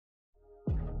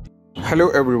Hello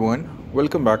everyone,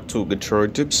 welcome back to Guitar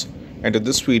Tips, and in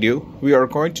this video we are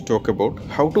going to talk about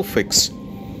how to fix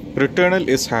Returnal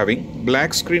is having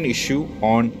black screen issue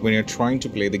on when you're trying to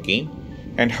play the game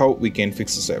and how we can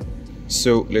fix this up.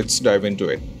 So let's dive into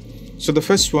it. So the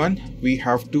first one we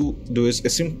have to do is a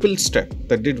simple step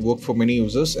that did work for many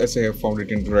users, as I have found it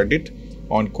in Reddit,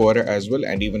 on Quora as well,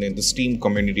 and even in the Steam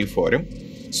community forum.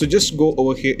 So just go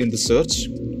over here in the search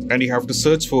and you have to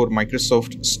search for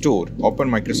Microsoft Store. Open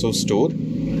Microsoft Store.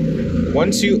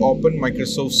 Once you open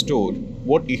Microsoft Store,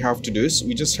 what you have to do is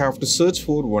we just have to search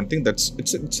for one thing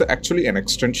it's actually an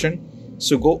extension.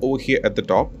 So go over here at the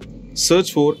top,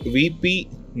 search for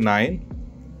VP9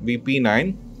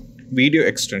 video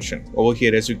extension. Over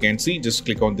here, as you can see, just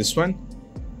click on this one.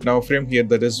 Now from here,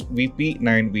 that is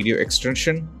VP9 video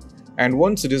extension. And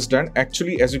once it is done,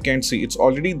 actually, as you can see, it's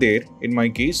already there in my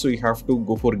case. So you have to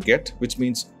go for get, which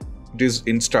means it is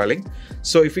installing.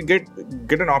 So if you get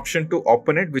an option to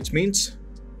open it, which means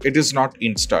it is not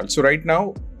installed. So right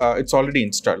now it's already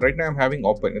installed. Right now I'm having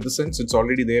open, in the sense it's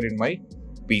already there in my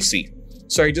PC.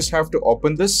 So I just have to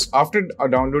open this. After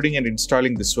downloading and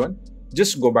installing this one,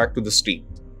 just go back to the Steam.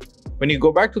 When you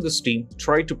go back to the Steam,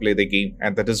 try to play the game,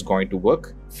 and that is going to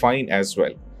work fine as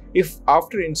well. If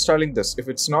after installing this, if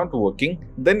it's not working,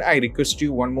 then I request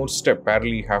you one more step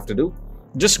parallel you have to do.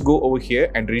 Just go over here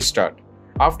and restart.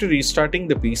 After restarting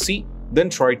the PC, then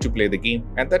try to play the game,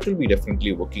 and that will be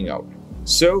definitely working out.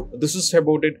 So this is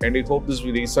about it, and I hope this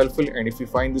video is helpful. And if you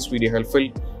find this video helpful,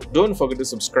 don't forget to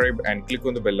subscribe and click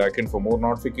on the bell icon for more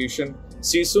notification.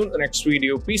 See you soon in the next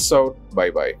video. Peace out.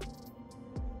 Bye bye.